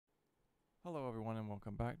Hello everyone and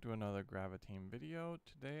welcome back to another Graviteam video.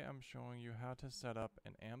 Today I'm showing you how to set up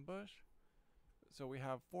an ambush. So we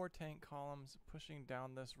have 4 tank columns pushing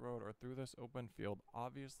down this road or through this open field.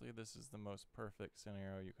 Obviously this is the most perfect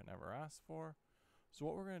scenario you can ever ask for. So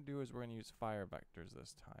what we're going to do is we're going to use fire vectors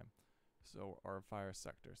this time. So our fire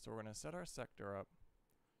sector. So we're going to set our sector up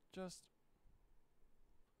just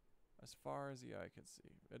as far as the eye can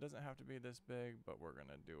see. It doesn't have to be this big, but we're going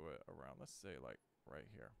to do it around, let's say like right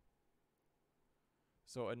here.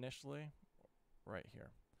 So initially, right here.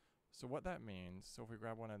 So what that means, so if we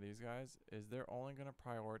grab one of these guys, is they're only going to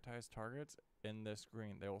prioritize targets in this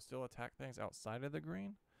green. They will still attack things outside of the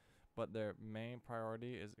green, but their main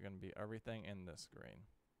priority is going to be everything in this green.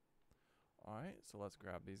 Alright, so let's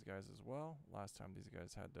grab these guys as well. Last time these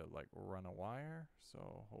guys had to like run a wire,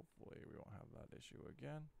 so hopefully we won't have that issue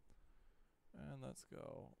again. And let's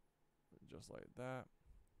go just like that.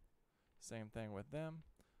 Same thing with them.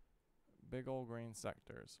 Big old green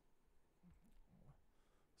sectors.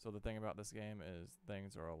 So the thing about this game is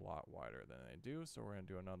things are a lot wider than they do. So we're going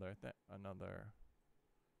to do another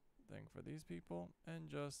thing for these people and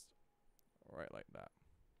just right like that.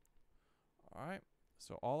 Alright,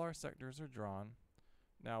 so all our sectors are drawn.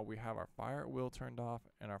 Now we have our fire at will turned off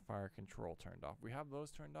and our fire control turned off. We have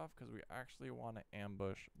those turned off because we actually want to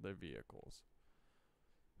ambush the vehicles.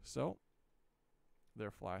 So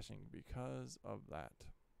they're flashing because of that.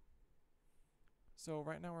 So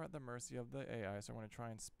right now we're at the mercy of the AI, so I'm going to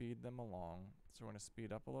try and speed them along. So we're going to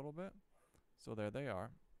speed up a little bit. So there they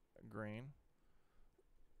are, green.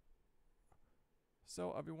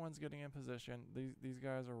 So everyone's getting in position. These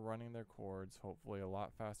guys are running their cords, hopefully a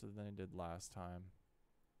lot faster than they did last time.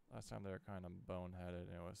 Last time they were kind of boneheaded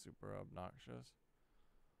and it was super obnoxious.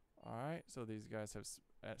 Alright, so these guys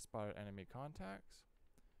have spotted enemy contacts.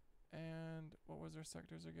 And what was their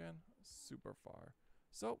sectors again? Super far.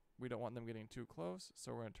 So we don't want them getting too close,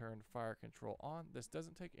 so we're going to turn fire control on. This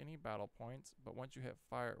doesn't take any battle points, but once you hit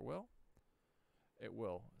fire at will, it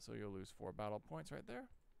will. So you'll lose 4 battle points right there.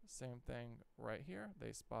 Same thing right here.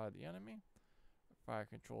 They spotted the enemy. Fire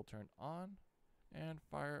control turned on, and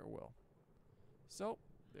fire at will. So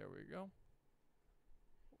there we go.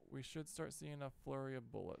 We should start seeing a flurry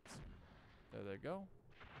of bullets. There they go.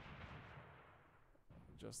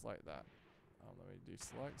 Just like that. Let me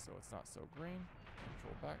deselect so it's not so green.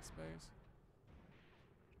 Control backspace.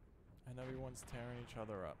 And everyone's tearing each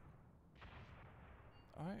other up.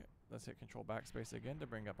 Alright, let's hit control backspace again to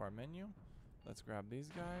bring up our menu. Let's grab these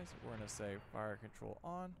guys. We're going to say fire control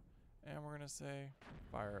on. And we're going to say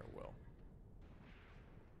fire at will.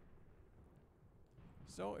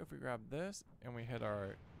 So if we grab this and we hit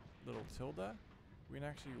our little tilde, we can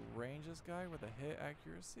actually range this guy with a hit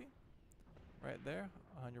accuracy. Right there,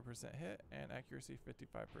 100% hit, and accuracy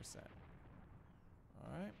 55%.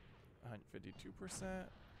 Alright, 152%,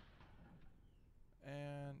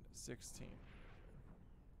 and 16.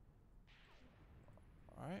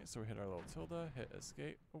 Alright, so we hit our little tilde, hit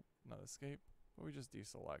escape, oh, not escape, but we just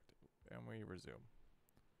deselect, and we resume.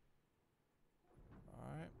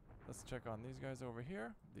 Alright, let's check on these guys over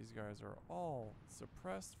here. These guys are all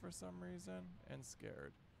suppressed for some reason, and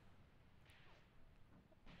scared.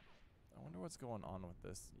 I wonder what's going on with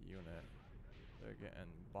this unit. They're getting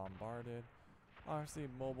bombarded. Obviously,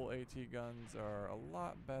 mobile AT guns are a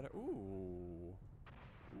lot better. Ooh.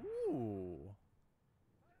 Ooh.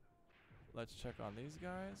 Let's check on these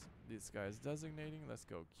guys. This guy's designating. Let's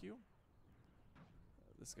go Q.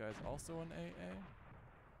 This guy's also an AA.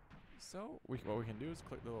 So, what we can do is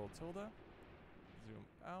click the little tilde. Zoom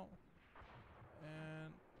out.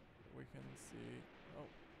 And we can see... Oh.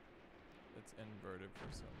 It's inverted for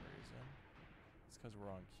some reason. It's because we're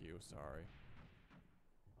on Q, sorry.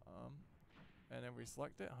 And then we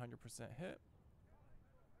select it, 100% hit.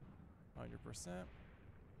 100%. 100.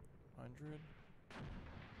 And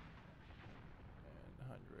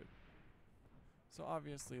 100. So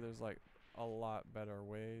obviously there's like a lot better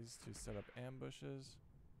ways to set up ambushes.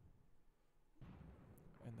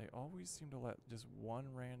 And they always seem to let just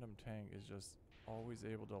one random tank is just always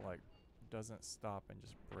able to like doesn't stop and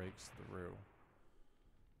just breaks through.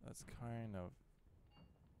 That's kind of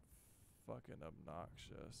fucking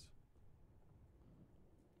obnoxious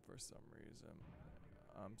for some reason.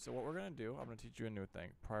 So what we're gonna do, I'm gonna teach you a new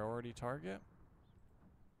thing. Priority target.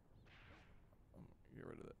 Get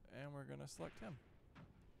rid of it, and we're gonna select him.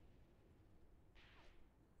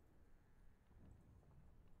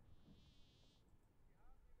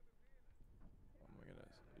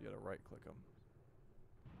 You gotta right click him.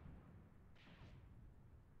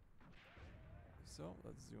 So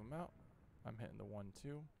let's zoom out. I'm hitting the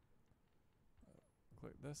 1-2.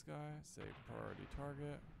 Click this guy, say priority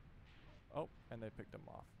target. Oh, and they picked him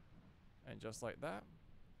off. And just like that,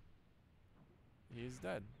 he's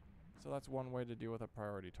dead. So that's one way to deal with a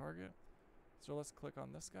priority target. So let's click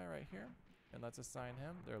on this guy right here, and let's assign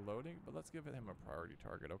him. They're loading, but let's give him a priority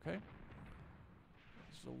target, okay?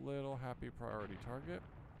 Just a little happy priority target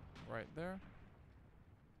right there.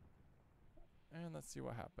 And let's see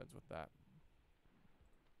what happens with that.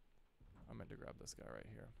 I'm going to grab this guy right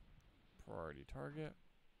here. Priority target.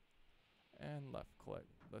 And left click.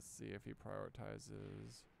 Let's see if he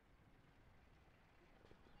prioritizes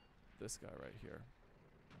this guy right here.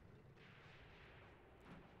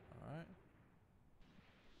 Alright.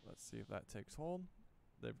 Let's see if that takes hold.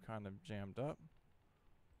 They've kind of jammed up.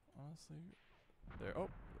 Honestly. There. Oh,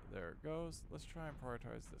 there it goes. Let's try and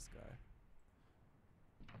prioritize this guy.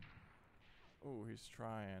 Oh, he's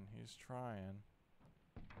trying. He's trying.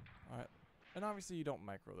 Alright. And obviously you don't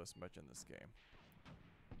micro this much in this game.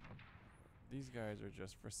 These guys are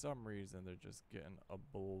just, for some reason, they're just getting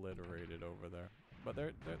obliterated over there. But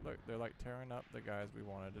they're like tearing up the guys we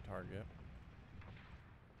wanted to target.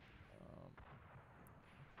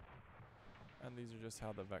 And these are just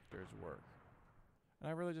how the vectors work. And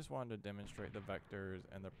I really just wanted to demonstrate the vectors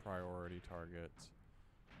and the priority targets.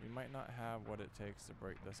 We might not have what it takes to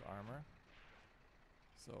break this armor.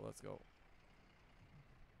 So let's go.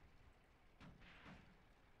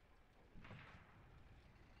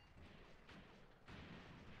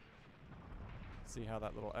 See how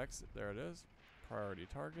that little X, there it is. Priority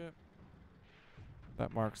target.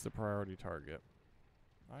 That marks the priority target.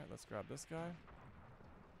 Alright, let's grab this guy.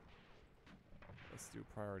 Let's do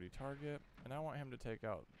priority target. And I want him to take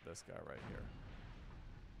out this guy right here.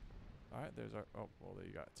 Alright, there's our, oh, well,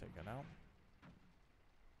 you got taken out.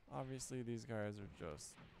 Obviously, these guys are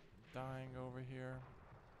just dying over here.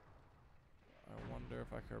 I wonder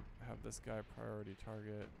if I could have this guy priority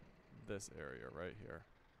target this area right here.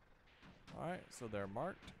 Alright, so they're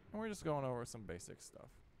marked. And we're just going over some basic stuff.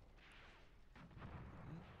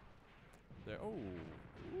 They're, oh,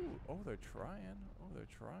 they're trying. Oh, they're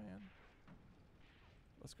trying.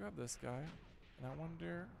 Let's grab this guy. And I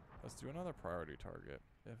wonder, let's do another priority target.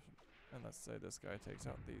 And let's say this guy takes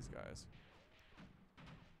out these guys.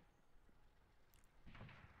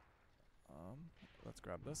 Let's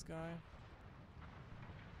grab this guy.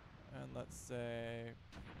 And let's say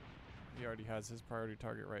he already has his priority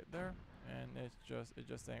target right there. And it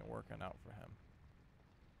just ain't working out for him.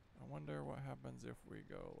 I wonder what happens if we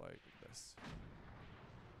go like this.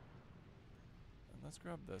 And let's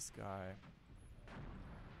grab this guy.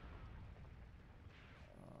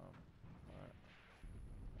 Alright.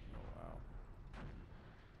 Oh wow.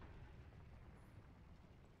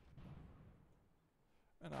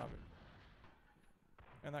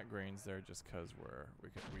 And that green's there just cause we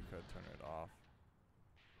could turn it off.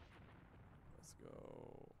 Let's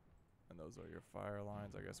go. And those are your fire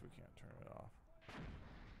lines. I guess we can't turn it off.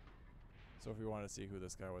 So if we want to see who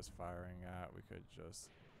this guy was firing at, we could just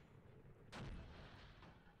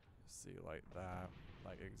see like that.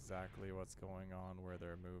 Like exactly what's going on, where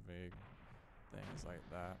they're moving, things like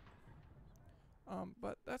that.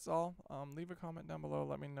 But that's all. Leave a comment down below.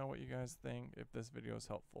 Let me know what you guys think, if this video is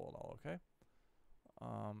helpful at all, okay?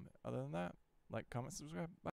 Other than that, like, comment, subscribe. Bye.